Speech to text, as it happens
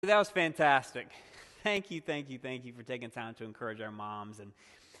That was fantastic. Thank you for taking time to encourage our moms. And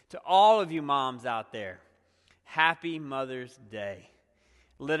to all of you moms out there, happy Mother's Day.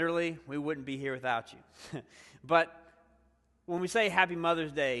 Literally, we wouldn't be here without you. But when we say happy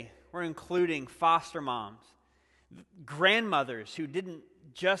Mother's Day, we're including foster moms, grandmothers who didn't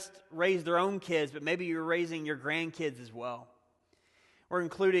just raise their own kids, but maybe you're raising your grandkids as well. We're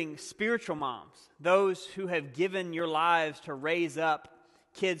including spiritual moms, those who have given your lives to raise up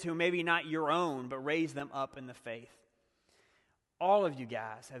kids who maybe not your own, but raise them up in the faith. All of you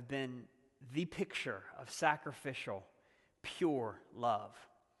guys have been the picture of sacrificial, pure love.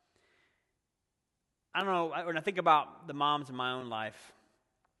 I don't know, when I think about the moms in my own life,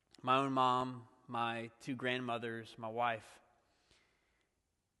 my own mom, my two grandmothers, my wife,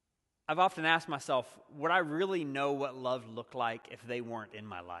 I've often asked myself, would I really know what love looked like if they weren't in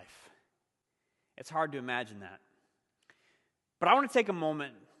my life? It's hard to imagine that. But I want to take a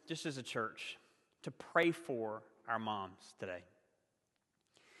moment, just as a church, to pray for our moms today.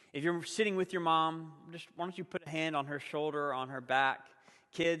 If you're sitting with your mom, just why don't you put a hand on her shoulder, on her back.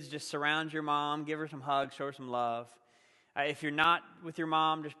 Kids, just surround your mom, give her some hugs, show her some love. If you're not with your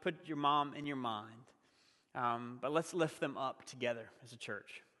mom, just put your mom in your mind. But let's lift them up together as a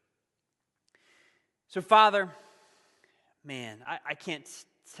church. So, Father, man, I can't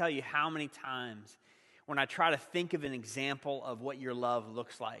tell you how many times when I try to think of an example of what your love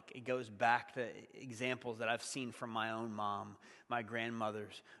looks like, it goes back to examples that I've seen from my own mom, my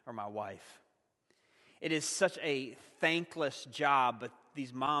grandmothers, or my wife. It is such a thankless job, but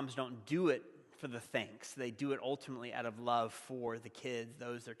these moms don't do it for the thanks. They do it ultimately out of love for the kids,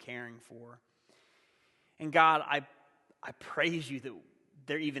 those they're caring for. And God, I praise you that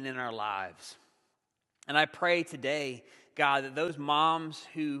they're even in our lives. And I pray today, God, that those moms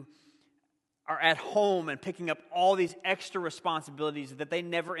who are at home and picking up all these extra responsibilities that they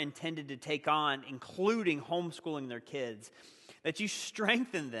never intended to take on, including homeschooling their kids, that you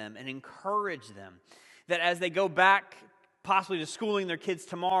strengthen them and encourage them, that as they go back possibly to schooling their kids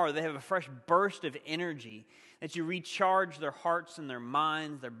tomorrow, they have a fresh burst of energy, that you recharge their hearts and their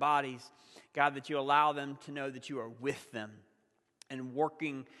minds, their bodies. God, that you allow them to know that you are with them and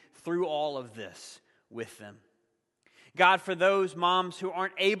working through all of this with them. God, for those moms who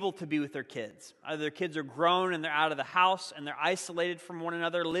aren't able to be with their kids, either their kids are grown and they're out of the house and they're isolated from one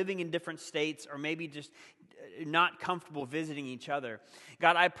another, living in different states, or maybe just not comfortable visiting each other.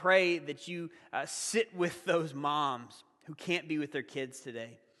 God, I pray that you sit with those moms who can't be with their kids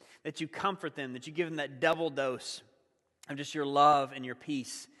today, that you comfort them, that you give them that double dose of just your love and your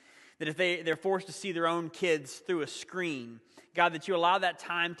peace, that if they're forced to see their own kids through a screen, God, that you allow that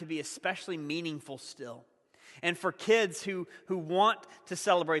time to be especially meaningful still. And for kids who want to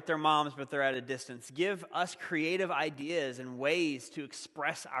celebrate their moms but they're at a distance, give us creative ideas and ways to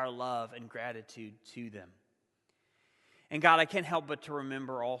express our love and gratitude to them. And God, I can't help but to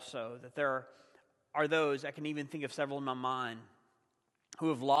remember also that there are those, I can even think of several in my mind, who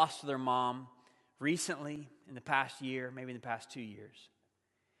have lost their mom recently, in the past year, maybe in the past 2 years.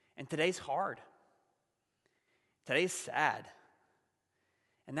 And today's hard. Today's sad.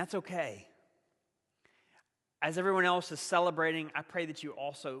 And that's okay. As everyone else is celebrating, I pray that you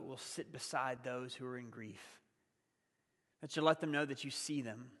also will sit beside those who are in grief. That you let them know that you see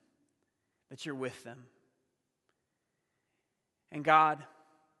them, that you're with them. And God,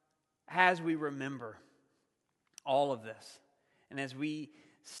 as we remember all of this, and as we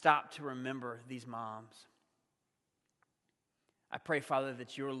stop to remember these moms, I pray, Father,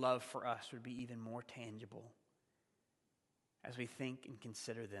 that your love for us would be even more tangible as we think and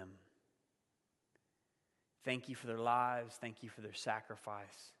consider them. Thank you for their lives. Thank you for their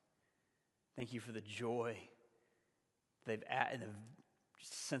sacrifice. Thank you for the joy they've added, the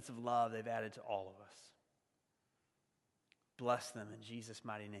sense of love they've added to all of us. Bless them in Jesus'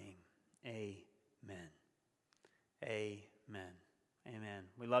 mighty name. Amen. Amen. Amen.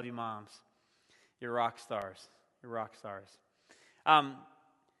 We love you, moms. You're rock stars. You're rock stars.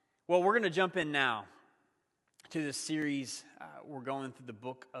 Well, we're going to jump in now to the series. We're going through the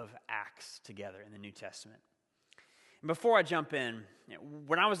book of Acts together in the New Testament. And before I jump in,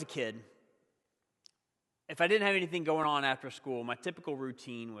 when I was a kid, if I didn't have anything going on after school, my typical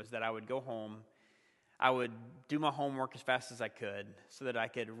routine was that I would go home, I would do my homework as fast as I could so that I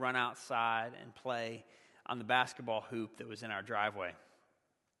could run outside and play on the basketball hoop that was in our driveway.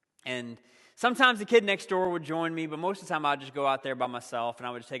 And sometimes the kid next door would join me, but most of the time I'd just go out there by myself and I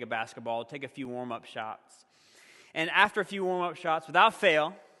would just take a basketball, take a few warm-up shots. And after a few warm-up shots, without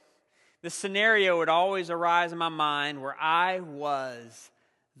fail, the scenario would always arise in my mind where I was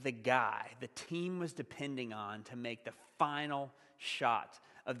the guy the team was depending on to make the final shot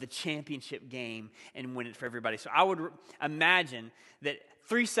of the championship game and win it for everybody. So I would imagine that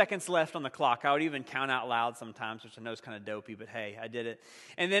 3 seconds left on the clock. I would even count out loud sometimes, which I know is kind of dopey, but hey, I did it.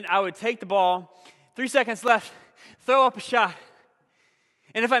 And then I would take the ball, 3 seconds left, throw up a shot.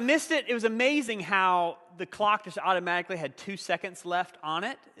 And if I missed it, it was amazing how the clock just automatically had 2 seconds left on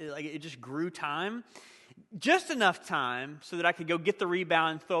it. It just grew time. Just enough time so that I could go get the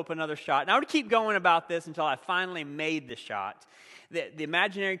rebound and throw up another shot. And I would keep going about this until I finally made the shot. The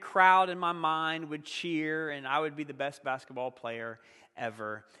imaginary crowd in my mind would cheer, and I would be the best basketball player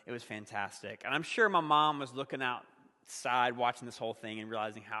ever. It was fantastic. And I'm sure my mom was looking outside watching this whole thing and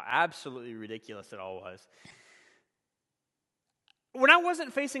realizing how absolutely ridiculous it all was. When I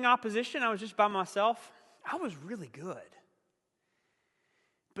wasn't facing opposition, I was just by myself, I was really good.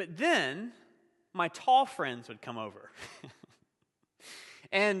 But then my tall friends would come over.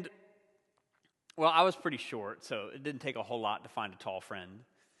 And, well, I was pretty short, so it didn't take a whole lot to find a tall friend.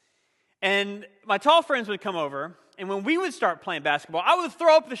 And my tall friends would come over, and when we would start playing basketball, I would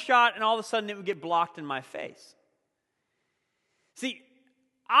throw up the shot, and all of a sudden it would get blocked in my face. See,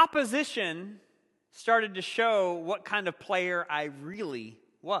 opposition started to show what kind of player I really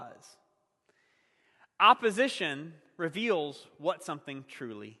was. Opposition reveals what something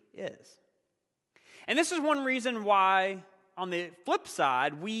truly is. And this is one reason why, on the flip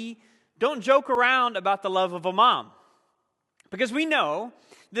side, we don't joke around about the love of a mom. Because we know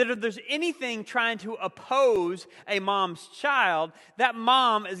that if there's anything trying to oppose a mom's child, that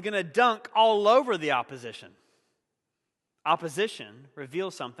mom is going to dunk all over the opposition. Opposition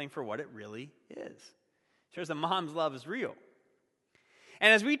reveals something for what it really is. It shows that mom's love is real.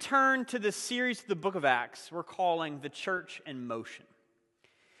 And as we turn to this series of the book of Acts, we're calling The Church in Motion.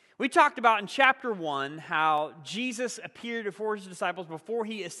 We talked about in chapter 1 how Jesus appeared before his disciples before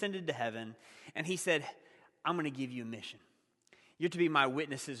he ascended to heaven, and he said, I'm going to give you a mission. You're to be my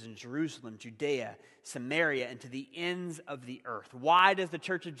witnesses in Jerusalem, Judea, Samaria, and to the ends of the earth. Why does the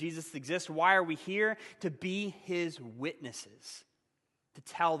Church of Jesus exist? Why are we here? To be his witnesses, to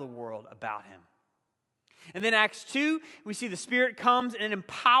tell the world about him. And then Acts 2, we see the Spirit comes and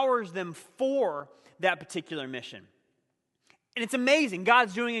empowers them for that particular mission. And it's amazing.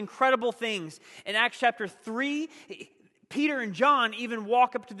 God's doing incredible things. In Acts chapter 3, Peter and John even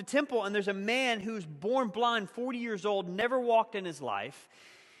walk up to the temple, and there's a man who's born blind, 40 years old, never walked in his life.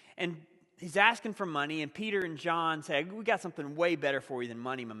 And he's asking for money, and Peter and John say, we got something way better for you than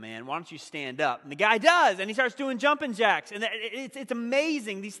money, my man. Why don't you stand up? And the guy does, and he starts doing jumping jacks. And it's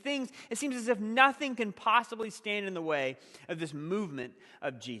amazing. These things, it seems as if nothing can possibly stand in the way of this movement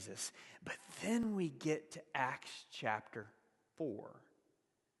of Jesus. But then we get to Acts chapter 4,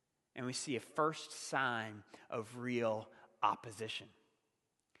 and we see a first sign of real opposition.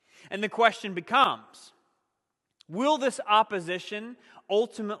 And the question becomes, will this opposition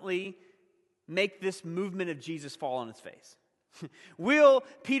ultimately make this movement of Jesus fall on its face? Will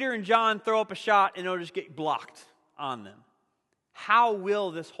Peter and John throw up a shot and it'll just get blocked on them? How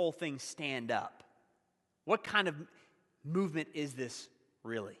will this whole thing stand up? What kind of movement is this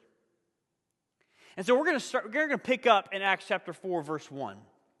really? And so we're going to pick up in Acts chapter 4, verse 1.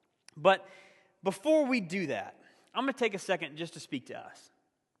 But before we do that, I'm going to take a second just to speak to us.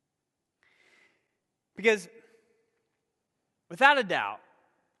 Because without a doubt,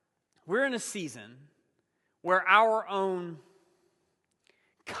 we're in a season where our own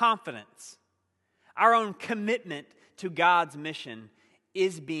confidence, our own commitment to God's mission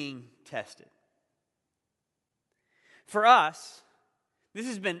is being tested. For us, this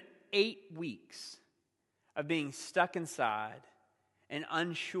has been 8 weeks of being stuck inside and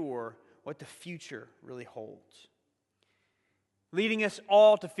unsure what the future really holds, leading us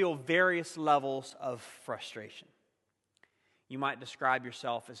all to feel various levels of frustration. You might describe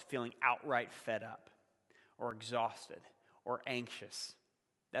yourself as feeling outright fed up or exhausted or anxious.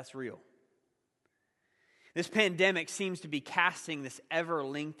 That's real. This pandemic seems to be casting this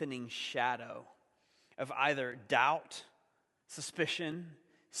ever-lengthening shadow of either doubt, suspicion,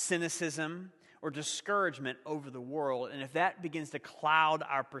 cynicism, or discouragement over the world. And if that begins to cloud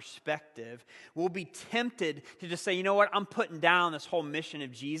our perspective, we'll be tempted to just say, you know what, I'm putting down this whole mission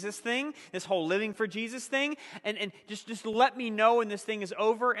of Jesus thing, this whole living for Jesus thing, and just let me know when this thing is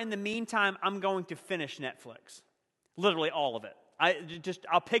over. In the meantime, I'm going to finish Netflix. Literally all of it.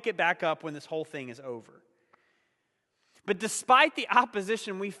 I'll pick it back up when this whole thing is over. But despite the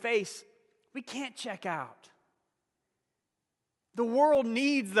opposition we face, we can't check out. The world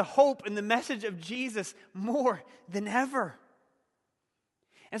needs the hope and the message of Jesus more than ever.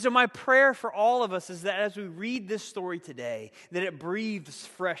 And so my prayer for all of us is that as we read this story today, that it breathes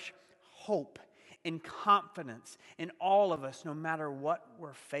fresh hope in confidence in all of us, no matter what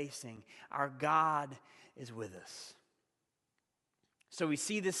we're facing. Our God is with us. So we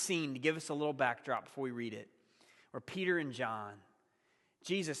see this scene to give us a little backdrop before we read it, where Peter and John,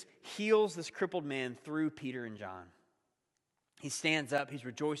 Jesus heals this crippled man through Peter and John. He stands up, he's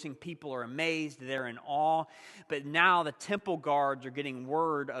rejoicing, people are amazed, they're in awe, but now the temple guards are getting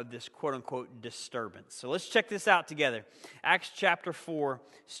word of this quote-unquote disturbance. So let's check this out together. Acts chapter 4,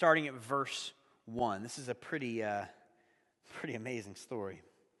 starting at verse 1. This is a pretty amazing story.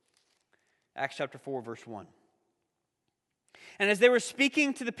 Acts chapter 4, verse 1. And as they were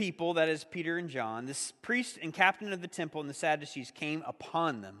speaking to the people, that is Peter and John, this priest and captain of the temple and the Sadducees came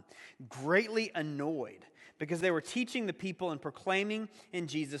upon them, greatly annoyed, because they were teaching the people and proclaiming in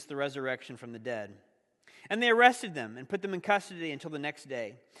Jesus the resurrection from the dead. And they arrested them and put them in custody until the next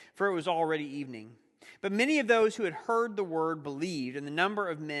day, for it was already evening. But many of those who had heard the word believed, and the number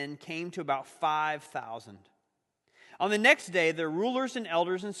of men came to about 5,000. On the next day, the rulers and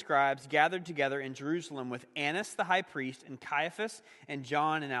elders and scribes gathered together in Jerusalem with Annas the high priest, and Caiaphas, and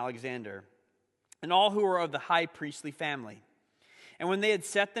John and Alexander, and all who were of the high priestly family. And when they had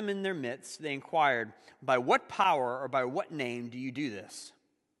set them in their midst, they inquired, "By what power or by what name do you do this?"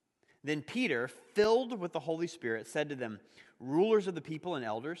 Then Peter, filled with the Holy Spirit, said to them, "Rulers of the people and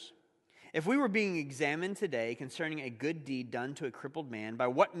elders, if we were being examined today concerning a good deed done to a crippled man, by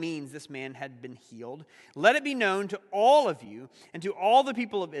what means this man had been healed, let it be known to all of you and to all the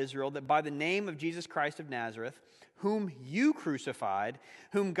people of Israel that by the name of Jesus Christ of Nazareth, whom you crucified,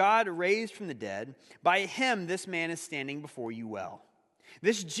 whom God raised from the dead, by him this man is standing before you well.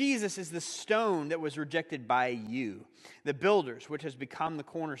 This Jesus is the stone that was rejected by you, the builders, which has become the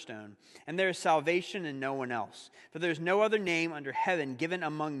cornerstone. And there is salvation in no one else. For there is no other name under heaven given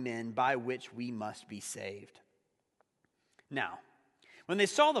among men by which we must be saved." Now, when they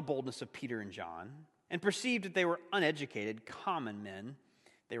saw the boldness of Peter and John, and perceived that they were uneducated, common men,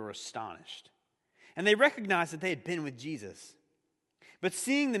 they were astonished. And they recognized that they had been with Jesus. But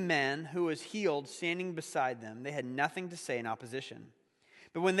seeing the man who was healed standing beside them, they had nothing to say in opposition.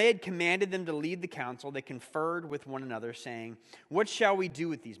 But when they had commanded them to leave the council, they conferred with one another, saying, "What shall we do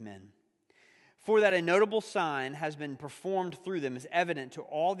with these men? For that a notable sign has been performed through them is evident to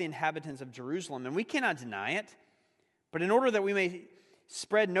all the inhabitants of Jerusalem, and we cannot deny it. But in order that we may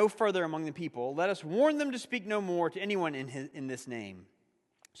spread no further among the people, let us warn them to speak no more to anyone in this name."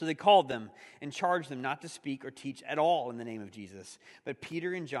 So they called them and charged them not to speak or teach at all in the name of Jesus. But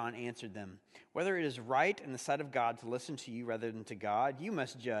Peter and John answered them, "Whether it is right in the sight of God to listen to you rather than to God, you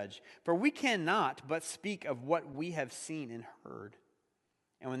must judge. For we cannot but speak of what we have seen and heard."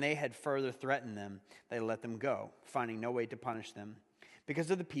 And when they had further threatened them, they let them go, finding no way to punish them, because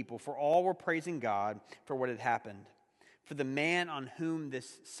of the people, for all were praising God for what had happened. For the man on whom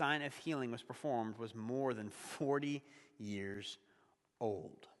this sign of healing was performed was more than 40 years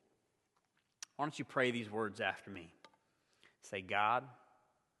old. Why don't you pray these words after me? Say, "God,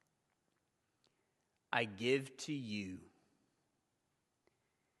 I give to you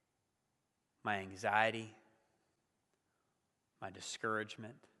my anxiety, my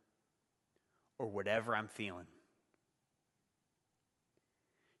discouragement, or whatever I'm feeling.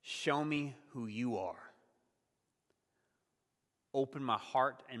 Show me who you are. Open my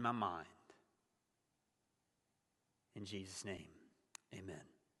heart and my mind. In Jesus' name. Amen.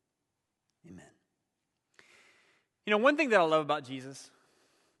 Amen. You know, one thing that I love about Jesus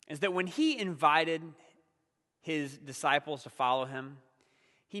is that when he invited his disciples to follow him,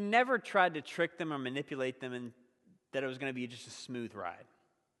 he never tried to trick them or manipulate them and that it was going to be just a smooth ride.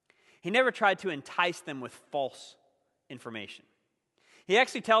 He never tried to entice them with false information. He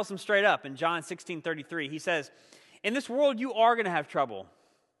actually tells them straight up in John 16:33. He says, "In this world you are going to have trouble,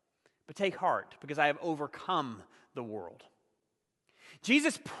 but take heart because I have overcome the world."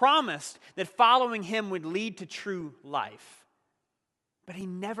 Jesus promised that following him would lead to true life, but he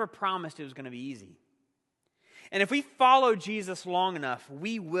never promised it was going to be easy. And if we follow Jesus long enough,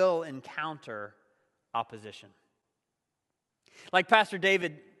 we will encounter opposition. Like Pastor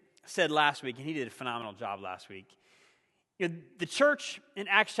David said last week, and he did a phenomenal job last week, the church in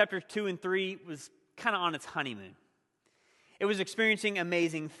Acts chapter 2 and 3 was kind of on its honeymoon. It was experiencing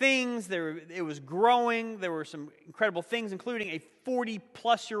amazing things. It was growing. There were some incredible things, including a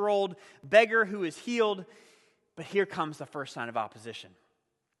 40-plus-year-old beggar who is healed. But here comes the first sign of opposition.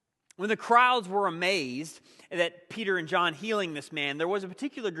 When the crowds were amazed at Peter and John healing this man, there was a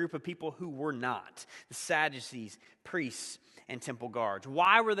particular group of people who were not. The Sadducees, priests, and temple guards.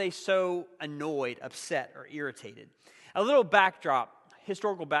 Why were they so annoyed, upset, or irritated? A little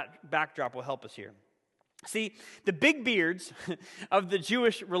historical backdrop will help us here. See, the big beards of the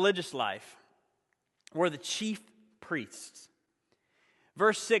Jewish religious life were the chief priests.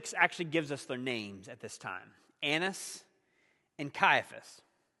 Verse 6 actually gives us their names at this time: Annas and Caiaphas.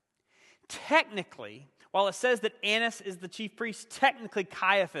 Technically, while it says that Annas is the chief priest, technically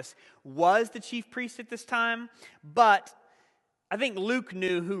Caiaphas was the chief priest at this time, but I think Luke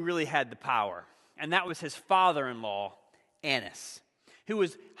knew who really had the power, and that was his father-in-law, Annas, who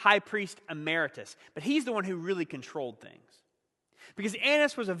was high priest emeritus, but he's the one who really controlled things. Because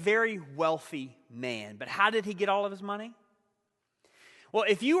Annas was a very wealthy man, but how did he get all of his money? Well,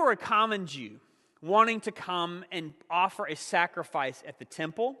 if you were a common Jew wanting to come and offer a sacrifice at the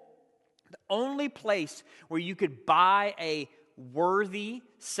temple, the only place where you could buy a worthy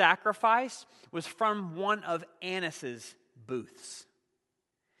sacrifice was from one of Annas's booths.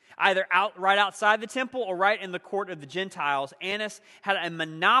 Either right outside the temple or right in the court of the Gentiles, Annas had a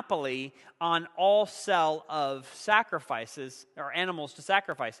monopoly on all sale of sacrifices or animals to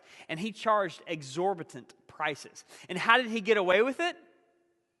sacrifice, and he charged exorbitant prices. And how did he get away with it?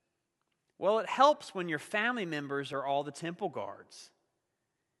 Well, it helps when your family members are all the temple guards.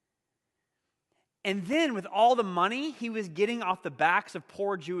 And then with all the money he was getting off the backs of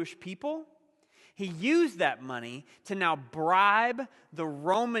poor Jewish people, he used that money to now bribe the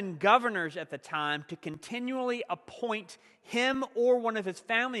Roman governors at the time to continually appoint him or one of his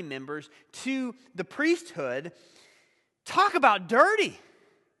family members to the priesthood. Talk about dirty.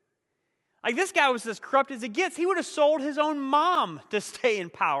 Like, this guy was as corrupt as it gets. He would have sold his own mom to stay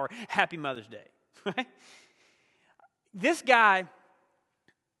in power. Happy Mother's Day. Right? This guy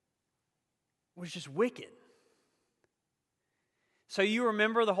was just wicked. So you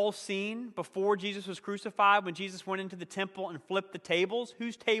remember the whole scene before Jesus was crucified, when Jesus went into the temple and flipped the tables?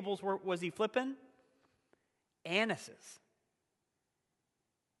 Whose tables was he flipping? Annas's.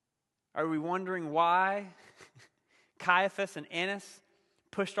 Are we wondering why Caiaphas and Annas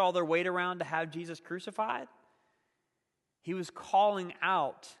pushed all their weight around to have Jesus crucified? He was calling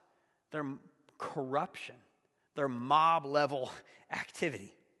out their corruption, their mob-level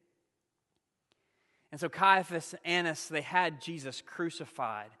activity. And so Caiaphas and Annas, they had Jesus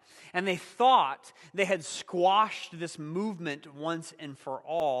crucified. And they thought they had squashed this movement once and for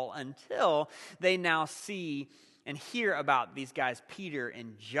all, until they now see and hear about these guys, Peter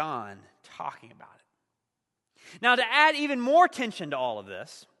and John, talking about it. Now, to add even more tension to all of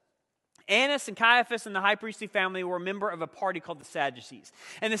this, Annas and Caiaphas and the high priestly family were a member of a party called the Sadducees.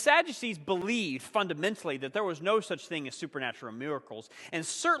 And the Sadducees believed fundamentally that there was no such thing as supernatural miracles, and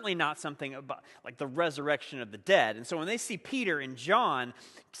certainly not something about like the resurrection of the dead. And so when they see Peter and John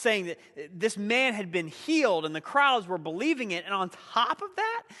saying that this man had been healed and the crowds were believing it, and on top of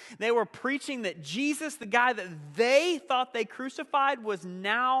that, they were preaching that Jesus, the guy that they thought they crucified, was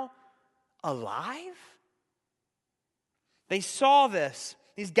now alive. They saw this,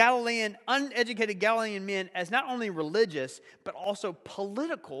 these uneducated Galilean men, as not only religious, but also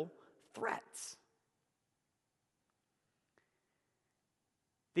political threats.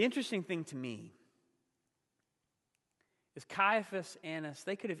 The interesting thing to me is Caiaphas, Annas,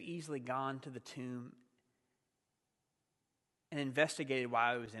 they could have easily gone to the tomb and investigated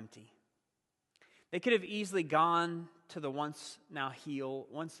why it was empty. They could have easily gone to the once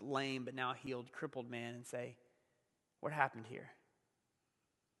lame but now healed, crippled man and say, "What happened here?"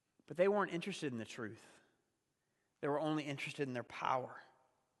 But they weren't interested in the truth. They were only interested in their power,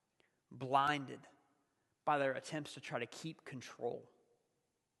 blinded by their attempts to try to keep control.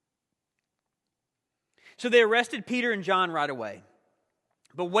 So they arrested Peter and John right away,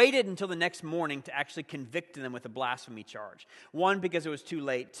 but waited until the next morning to actually convict them with a blasphemy charge. One, because it was too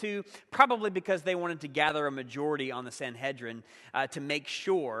late. Two, probably because they wanted to gather a majority on the Sanhedrin to make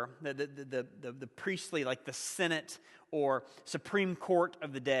sure that the priestly, like the Senate or Supreme Court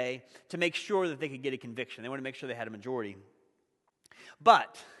of the day, to make sure that they could get a conviction. They wanted to make sure they had a majority.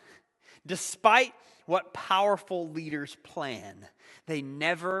 But despite what powerful leaders plan, they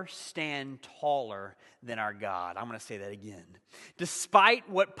never stand taller than our God. I'm going to say that again. Despite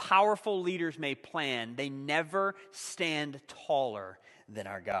what powerful leaders may plan, they never stand taller than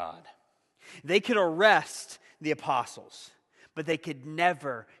our God. They could arrest the apostles, but they could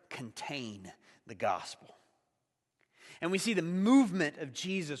never contain the gospel. And we see the movement of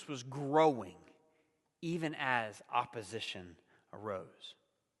Jesus was growing even as opposition arose.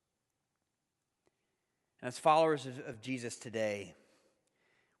 And as followers of Jesus today,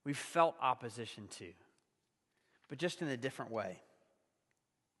 we've felt opposition too, but just in a different way.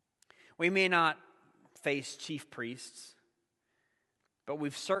 We may not face chief priests, but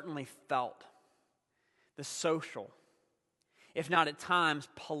we've certainly felt the social, if not at times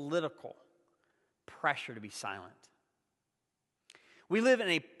political, pressure to be silent. We live in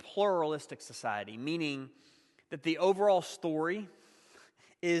a pluralistic society, meaning that the overall story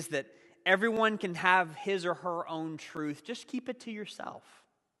is that everyone can have his or her own truth. Just keep it to yourself.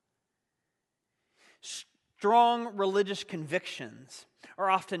 Strong religious convictions are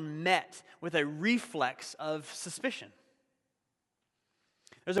often met with a reflex of suspicion.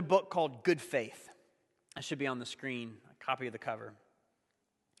 There's a book called Good Faith. That should be on the screen, a copy of the cover.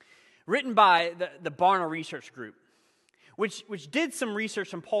 Written by the Barna Research Group, which did some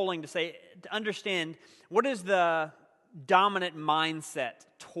research and polling to understand what is the dominant mindset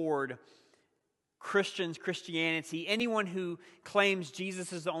toward Christians, Christianity, anyone who claims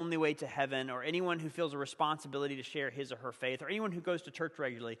Jesus is the only way to heaven, or anyone who feels a responsibility to share his or her faith, or anyone who goes to church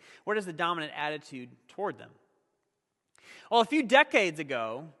regularly. What is the dominant attitude toward them? Well, a few decades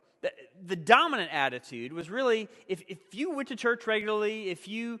ago, the dominant attitude was really, if you went to church regularly, if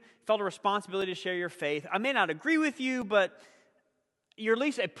you felt a responsibility to share your faith, I may not agree with you, but you're at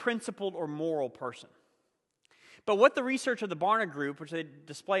least a principled or moral person. But what the research of the Barna Group, which they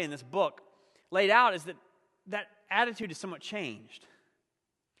display in this book, laid out is that attitude is somewhat changed.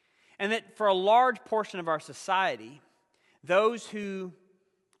 And that for a large portion of our society, those who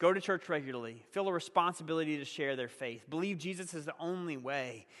go to church regularly, feel a responsibility to share their faith, believe Jesus is the only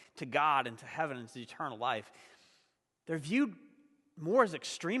way to God and to heaven and to eternal life, they're viewed more as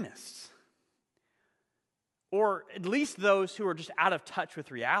extremists. Or at least those who are just out of touch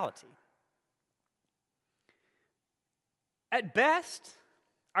with reality. At best,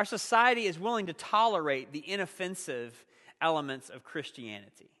 our society is willing to tolerate the inoffensive elements of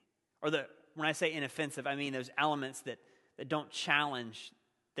Christianity. When I say inoffensive, I mean those elements that don't challenge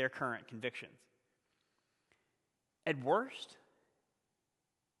their current convictions. At worst,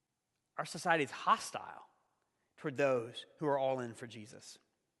 our society is hostile toward those who are all in for Jesus.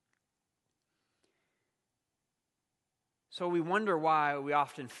 So we wonder why we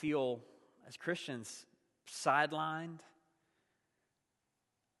often feel, as Christians, sidelined,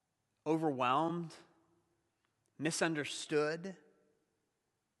 overwhelmed, misunderstood,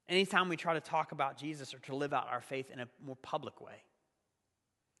 anytime we try to talk about Jesus or to live out our faith in a more public way.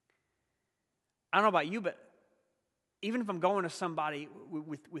 I don't know about you, but even if I'm going to somebody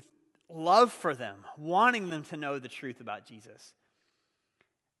with love for them, wanting them to know the truth about Jesus,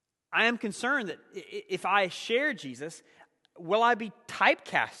 I am concerned that if I share Jesus, will I be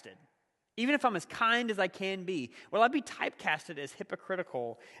typecasted? Even if I'm as kind as I can be, will I be typecasted as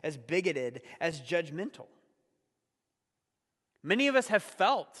hypocritical, as bigoted, as judgmental? Many of us have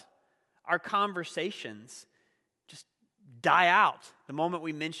felt our conversations just die out the moment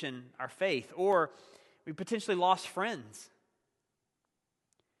we mention our faith, or we potentially lost friends.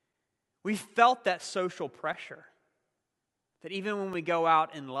 We felt that social pressure, that even when we go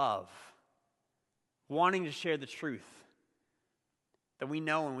out in love, wanting to share the truth that we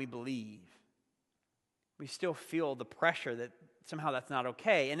know and we believe, we still feel the pressure that somehow that's not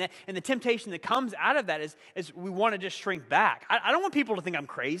okay. And the temptation that comes out of that is we want to just shrink back. I don't want people to think I'm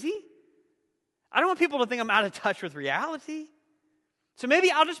crazy. I don't want people to think I'm out of touch with reality. So maybe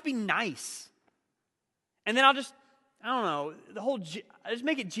I'll just be nice. And then I don't know, I just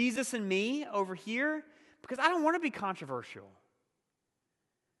make it Jesus and me over here because I don't want to be controversial.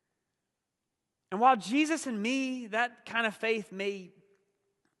 And while Jesus and me, that kind of faith may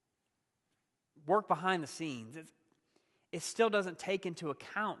work behind the scenes, it still doesn't take into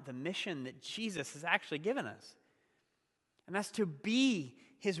account the mission that Jesus has actually given us. And that's to be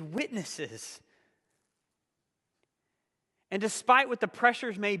his witnesses. And despite what the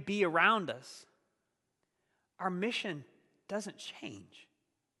pressures may be around us, our mission doesn't change.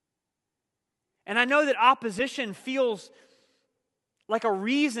 And I know that opposition feels like a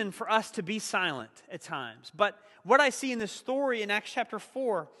reason for us to be silent at times. But what I see in this story in Acts chapter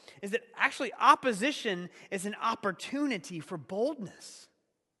 4 is that actually opposition is an opportunity for boldness.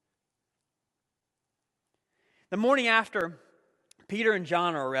 The morning after Peter and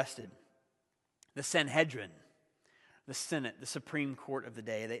John are arrested, the Sanhedrin, the Senate, the Supreme Court of the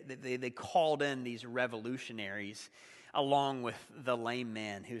day, they called in these revolutionaries along with the lame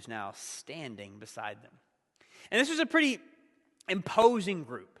man who's now standing beside them. And this was a pretty imposing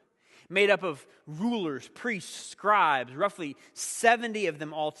group made up of rulers, priests, scribes, roughly 70 of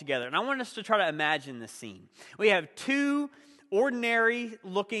them all together. And I want us to try to imagine this scene. We have two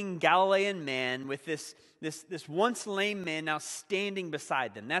ordinary-looking Galilean men with this once lame man now standing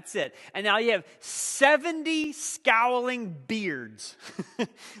beside them. That's it. And now you have 70 scowling beards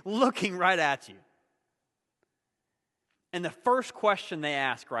looking right at you. And the first question they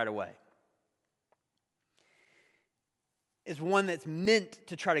ask right away is one that's meant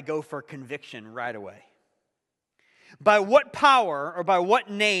to try to go for conviction right away. By what power or by what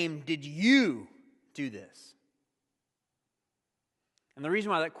name did you do this? And the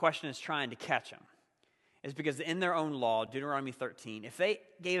reason why that question is trying to catch them is because in their own law, Deuteronomy 13, if they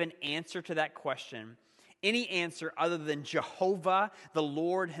gave an answer to that question, any answer other than Jehovah, the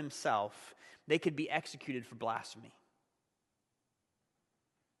Lord himself, they could be executed for blasphemy.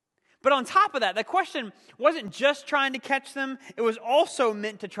 But on top of that, the question wasn't just trying to catch them, it was also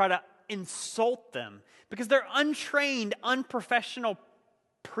meant to try to insult them because they're untrained, unprofessional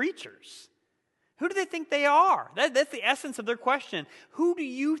preachers. Who do they think they are? That's the essence of their question. Who do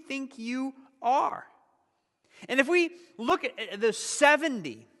you think you are? And if we look at those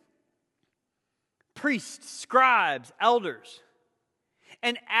 70 priests, scribes, elders,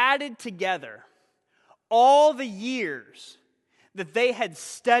 and added together all the years that they had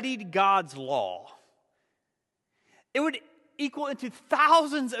studied God's law, it would equal into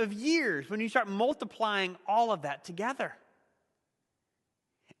thousands of years when you start multiplying all of that together.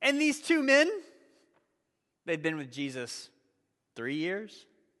 And these two men, they'd been with Jesus 3 years.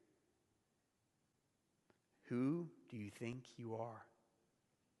 Who do you think you are?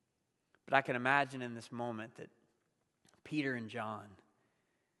 But I can imagine in this moment that Peter and John,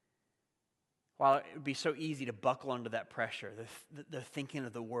 while it would be so easy to buckle under that pressure, they're thinking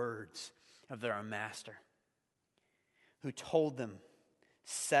of the words of their own master, who told them,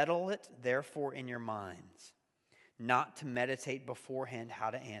 "Settle it therefore in your minds, not to meditate beforehand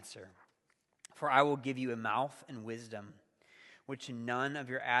how to answer. For I will give you a mouth and wisdom, which none of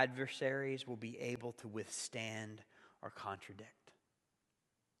your adversaries will be able to withstand or contradict."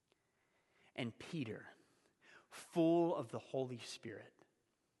 And Peter, full of the Holy Spirit,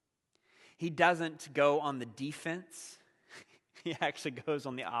 he doesn't go on the defense. He actually goes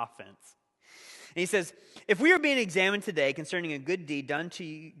on the offense. And he says, if we are being examined today concerning a good deed done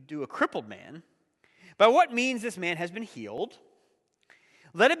to a crippled man, by what means this man has been healed,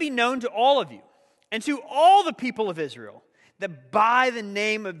 let it be known to all of you and to all the people of Israel that by the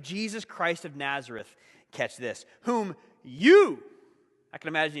name of Jesus Christ of Nazareth, catch this, whom you, I can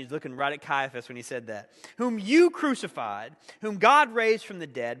imagine he's looking right at Caiaphas when he said that, whom you crucified, whom God raised from the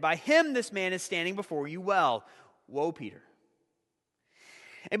dead, by him this man is standing before you well. Woe, Peter.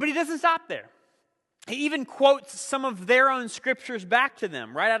 But he doesn't stop there. He even quotes some of their own scriptures back to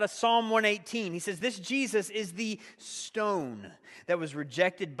them, right out of Psalm 118. He says, this Jesus is the stone that was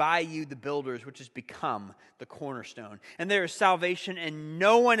rejected by you, the builders, which has become the cornerstone. And there is salvation in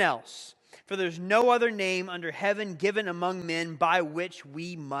no one else, for there's no other name under heaven given among men by which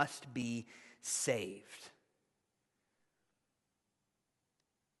we must be saved.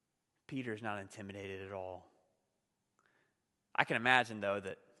 Peter's not intimidated at all. I can imagine, though,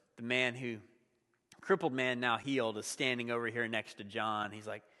 that the crippled man now healed is standing over here next to John. He's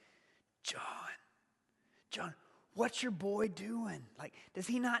like, John, what's your boy doing? Like, does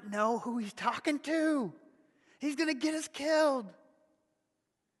he not know who he's talking to? He's going to get us killed.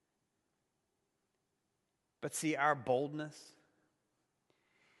 But see, our boldness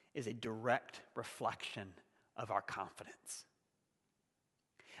is a direct reflection of our confidence.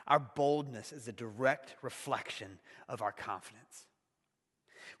 Our boldness is a direct reflection of our confidence.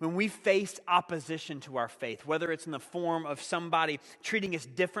 When we face opposition to our faith, whether it's in the form of somebody treating us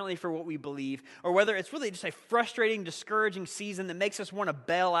differently for what we believe, or whether it's really just a frustrating, discouraging season that makes us want to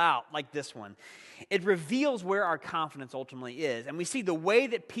bail out like this one, it reveals where our confidence ultimately is. And we see the way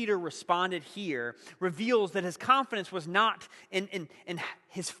that Peter responded here reveals that his confidence was not in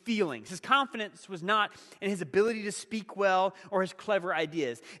his feelings. His confidence was not in his ability to speak well or his clever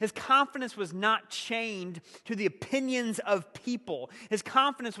ideas. His confidence was not chained to the opinions of people. His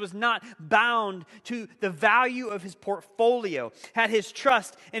confidence was not bound to the value of his portfolio. Had his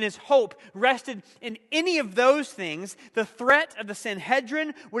trust and his hope rested in any of those things, the threat of the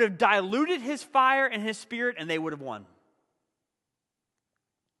Sanhedrin would have diluted his fire and his spirit, and they would have won.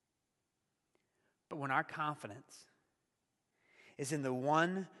 But when our confidence is in the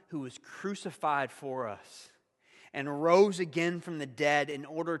one who was crucified for us and rose again from the dead in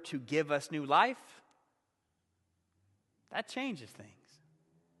order to give us new life, that changes things.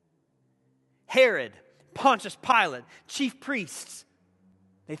 Herod, Pontius Pilate, chief priests,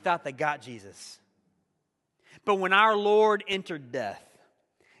 they thought they got Jesus. But when our Lord entered death,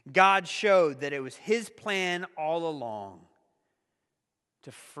 God showed that it was his plan all along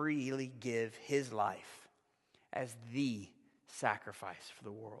to freely give his life as the sacrifice for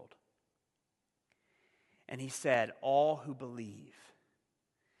the world. And he said, all who believe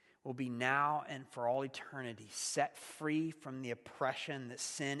will be now and for all eternity set free from the oppression that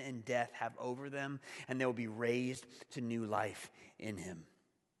sin and death have over them, and they will be raised to new life in him.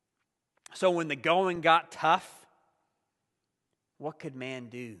 So when the going got tough, What could man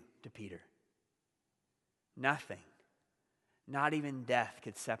do to Peter? Nothing. Not even death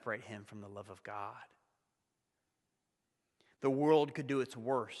could separate him from the love of God. The world could do its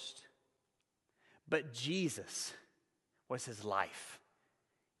worst, but Jesus was his life,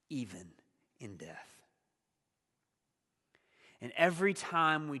 even in death. And every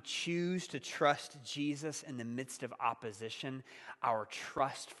time we choose to trust Jesus in the midst of opposition, our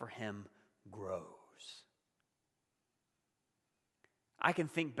trust for him grows. I can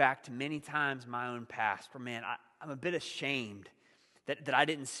think back to many times in my own past where, man, I'm a bit ashamed that I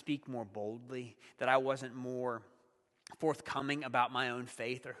didn't speak more boldly, that I wasn't more forthcoming about my own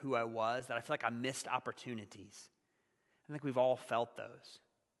faith or who I was, that I feel like I missed opportunities. I think we've all felt those.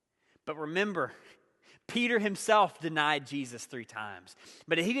 But remember, Peter himself denied Jesus 3 times,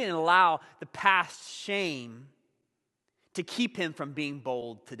 but he didn't allow the past shame to keep him from being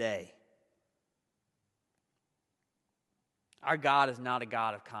bold today. Our God is not a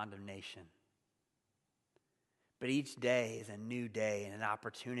God of condemnation. But each day is a new day and an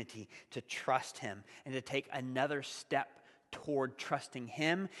opportunity to trust him and to take another step toward trusting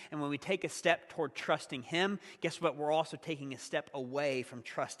him. And when we take a step toward trusting him, guess what? We're also taking a step away from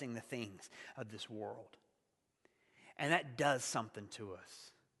trusting the things of this world. And that does something to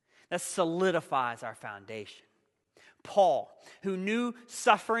us. That solidifies our foundation. Paul, who knew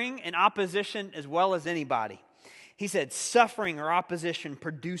suffering and opposition as well as anybody, he said, suffering or opposition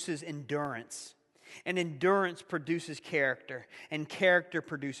produces endurance. And endurance produces character. And character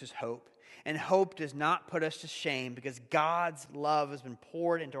produces hope. And hope does not put us to shame because God's love has been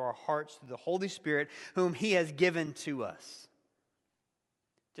poured into our hearts through the Holy Spirit whom he has given to us.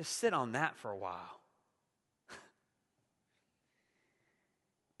 Just sit on that for a while.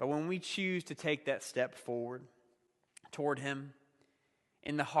 But when we choose to take that step forward toward him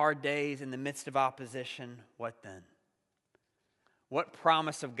in the hard days, in the midst of opposition, what then? What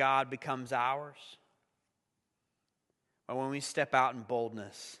promise of God becomes ours? Well, when we step out in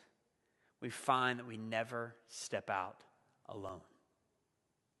boldness, we find that we never step out alone.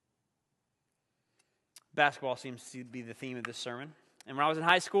 Basketball seems to be the theme of this sermon. And when I was in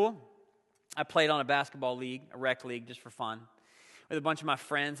high school, I played on a basketball league, a rec league, just for fun, with a bunch of my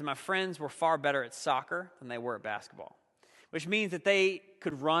friends. And my friends were far better at soccer than they were at basketball, which means that they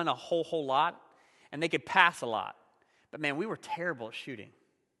could run a whole lot and they could pass a lot. But man, we were terrible at shooting.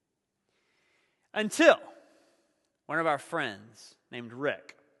 Until one of our friends named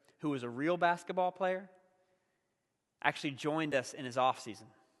Rick, who was a real basketball player, actually joined us in his off season.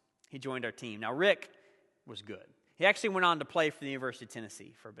 He joined our team. Now, Rick was good. He actually went on to play for the University of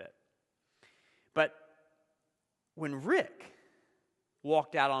Tennessee for a bit. But when Rick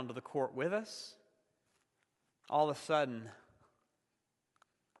walked out onto the court with us, all of a sudden,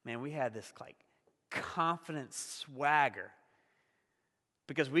 man, we had this confident swagger.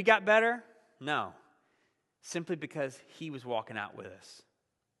 Because we got better? No. Simply because he was walking out with us.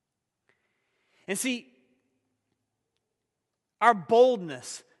 And see, our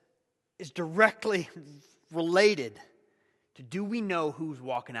boldness is directly related to do we know who's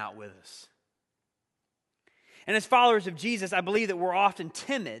walking out with us? And as followers of Jesus, I believe that we're often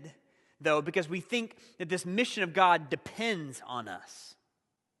timid, though, because we think that this mission of God depends on us.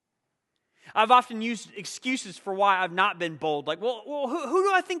 I've often used excuses for why I've not been bold. Like, well, who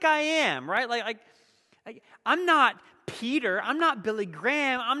do I think I am, right? Like, I'm not Peter. I'm not Billy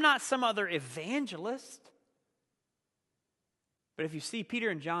Graham. I'm not some other evangelist. But if you see, Peter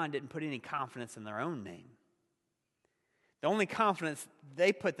and John didn't put any confidence in their own name. The only confidence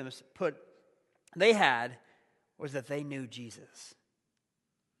they had was that they knew Jesus.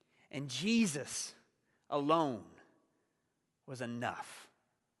 And Jesus alone was enough.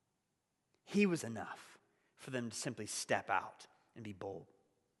 He was enough for them to simply step out and be bold.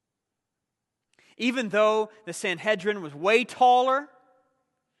 Even though the Sanhedrin was way taller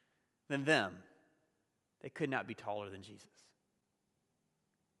than them, they could not be taller than Jesus.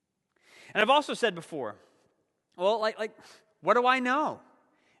 And I've also said before, well, like what do I know?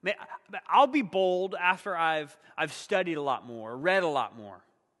 I mean, I'll be bold after I've studied a lot more, read a lot more.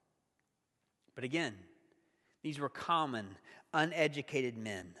 But again, these were common, uneducated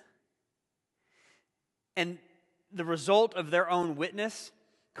men. And the result of their own witness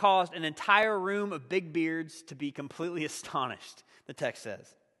caused an entire room of big beards to be completely astonished, the text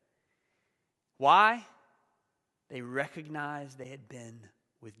says. Why? They recognized they had been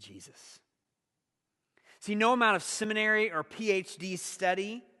with Jesus. See, no amount of seminary or PhD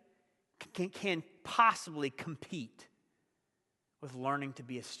study can possibly compete with learning to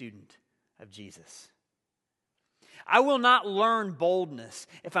be a student of Jesus. I will not learn boldness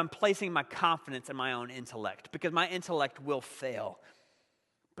if I'm placing my confidence in my own intellect, because my intellect will fail,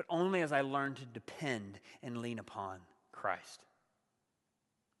 but only as I learn to depend and lean upon Christ.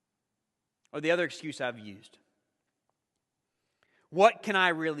 Or the other excuse I've used: what can I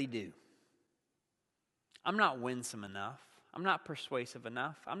really do? I'm not winsome enough. I'm not persuasive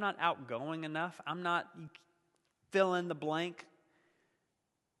enough. I'm not outgoing enough. I'm not, fill in the blank.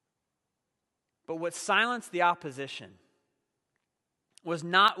 But what silenced the opposition was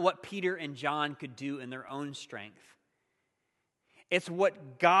not what Peter and John could do in their own strength. It's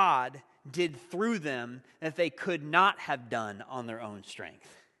what God did through them that they could not have done on their own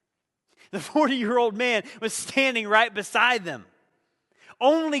strength. The 40-year-old man was standing right beside them.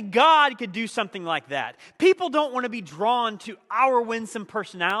 Only God could do something like that. People don't want to be drawn to our winsome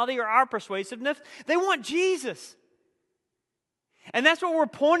personality or our persuasiveness. They want Jesus. And that's what we're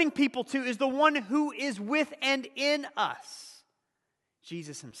pointing people to, is the one who is with and in us,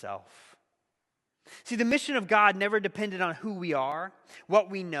 Jesus himself. See, the mission of God never depended on who we are, what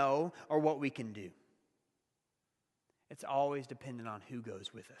we know, or what we can do. It's always dependent on who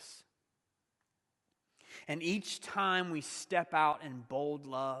goes with us. And each time we step out in bold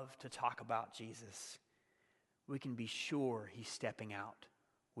love to talk about Jesus, we can be sure he's stepping out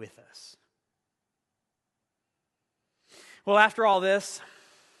with us. Well, after all this,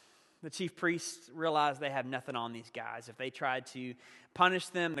 the chief priests realized they have nothing on these guys. If they tried to punish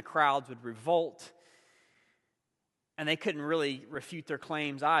them, the crowds would revolt, and they couldn't really refute their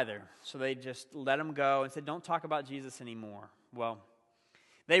claims either. So they just let them go and said, don't talk about Jesus anymore. Well,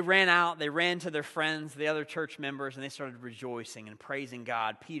 they ran out, they ran to their friends, the other church members, and they started rejoicing and praising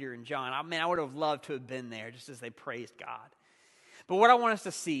God. Peter and John, I would have loved to have been there just as they praised God. But what I want us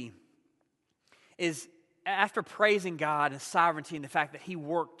to see is, after praising God and sovereignty and the fact that he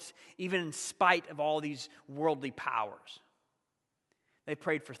worked even in spite of all these worldly powers, they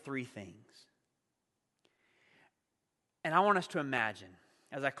prayed for three things. And I want us to imagine,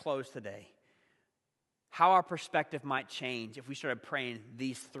 as I close today, how our perspective might change if we started praying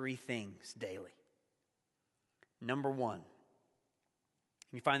these three things daily. Number one,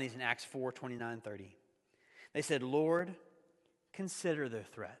 you find these in Acts 4, 29, 30. They said, Lord, consider their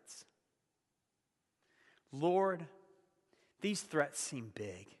threats. Lord, these threats seem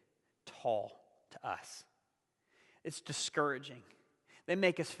big, tall to us. It's discouraging. They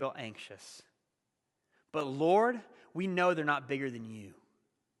make us feel anxious. But Lord, we know they're not bigger than you.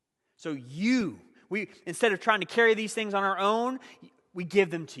 So we instead of trying to carry these things on our own, we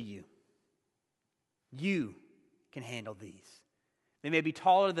give them to you. You can handle these. They may be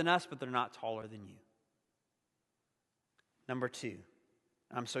taller than us, but they're not taller than you. Number two,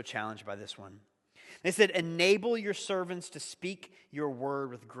 I'm so challenged by this one. They said, enable your servants to speak your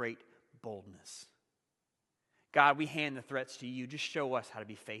word with great boldness. God, we hand the threats to you. Just show us how to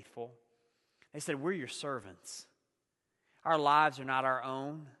be faithful. They said, we're your servants. Our lives are not our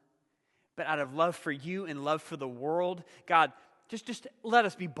own. But out of love for you and love for the world, God, just let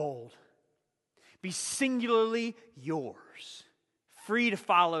us be bold. Be singularly yours. Free to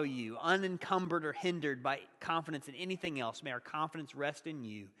follow you, unencumbered or hindered by confidence in anything else. May our confidence rest in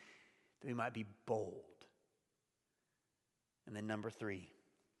you, that we might be bold. And then number three,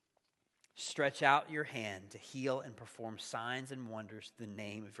 stretch out your hand to heal and perform signs and wonders in the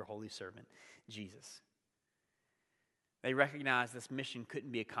name of your holy servant, Jesus. They recognized this mission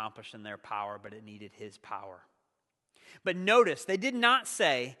couldn't be accomplished in their power, but it needed his power. But notice, they did not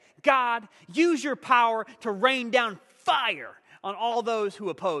say, God, use your power to rain down fire on all those who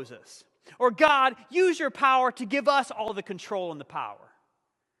oppose us. Or God, use your power to give us all the control and the power.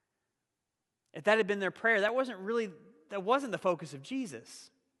 If that had been their prayer, that wasn't the focus of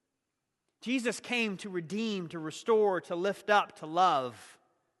Jesus. Jesus came to redeem, to restore, to lift up, to love.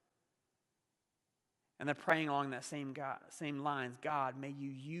 And they're praying along that same lines. God, may you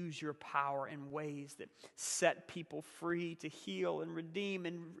use your power in ways that set people free, to heal and redeem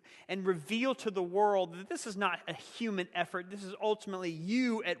and reveal to the world that this is not a human effort. This is ultimately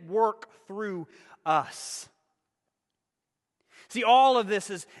you at work through us. See, all of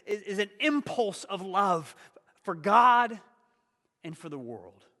this is an impulse of love for God and for the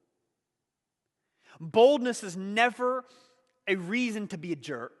world. Boldness is never a reason to be a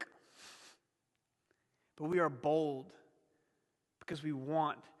jerk. But we are bold because we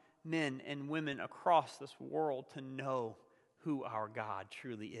want men and women across this world to know who our God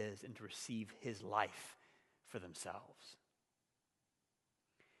truly is and to receive his life for themselves.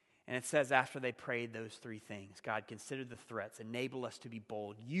 And it says after they prayed those three things, God, consider the threats, enable us to be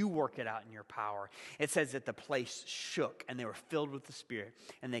bold. You work it out in your power. It says that the place shook and they were filled with the Spirit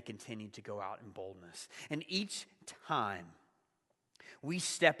and they continued to go out in boldness. And each time we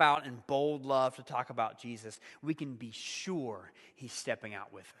step out in bold love to talk about Jesus, we can be sure he's stepping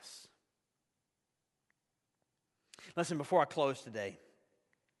out with us. Listen, before I close today,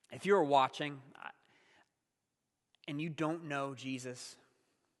 if you're watching and you don't know Jesus,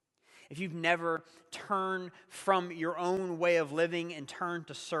 if you've never turned from your own way of living and turned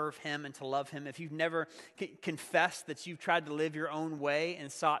to serve him and to love him, if you've never confessed that you've tried to live your own way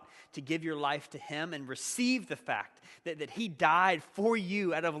and sought to give your life to him and receive the fact that he died for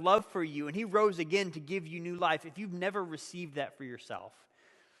you out of love for you and he rose again to give you new life, if you've never received that for yourself,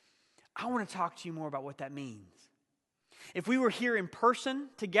 I want to talk to you more about what that means. If we were here in person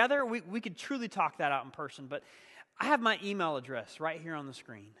together, we could truly talk that out in person, but I have my email address right here on the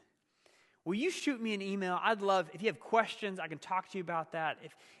screen. Will you shoot me an email? I'd love, if you have questions, I can talk to you about that.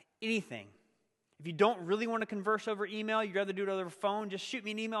 If anything, if you don't really want to converse over email, you'd rather do it over phone, just shoot me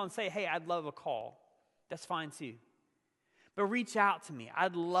an email and say, hey, I'd love a call. That's fine too. But reach out to me.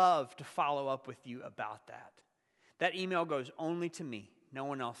 I'd love to follow up with you about that. That email goes only to me. No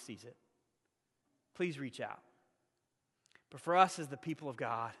one else sees it. Please reach out. But for us as the people of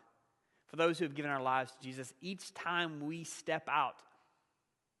God, for those who have given our lives to Jesus, each time we step out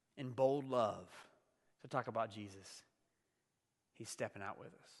in bold love to talk about Jesus, he's stepping out with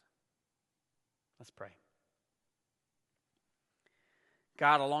us. Let's pray.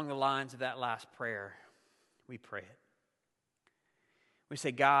 God, along the lines of that last prayer, we pray it. We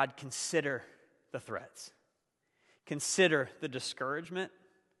say, God, consider the threats. Consider the discouragement,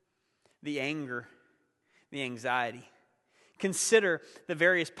 the anger, the anxiety. Consider the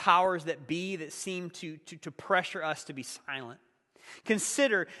various powers that be that seem to pressure us to be silent.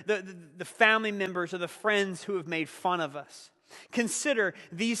 Consider the family members or the friends who have made fun of us. Consider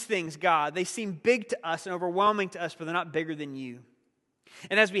these things, God. They seem big to us and overwhelming to us, but they're not bigger than you.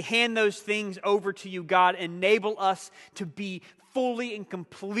 And as we hand those things over to you, God, enable us to be fully and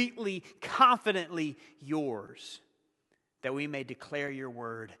completely, confidently yours, that we may declare your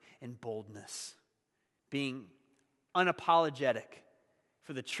word in boldness, being unapologetic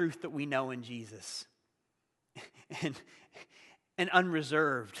for the truth that we know in Jesus, and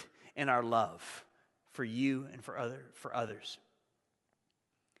unreserved in our love for you and for others.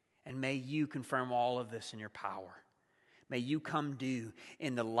 And may you confirm all of this in your power. May you come do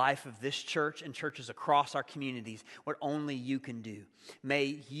in the life of this church and churches across our communities what only you can do.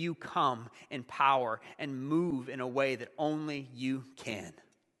 May you come in power and move in a way that only you can.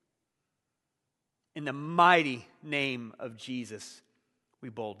 In the mighty name of Jesus, we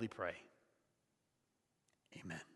boldly pray. Amen.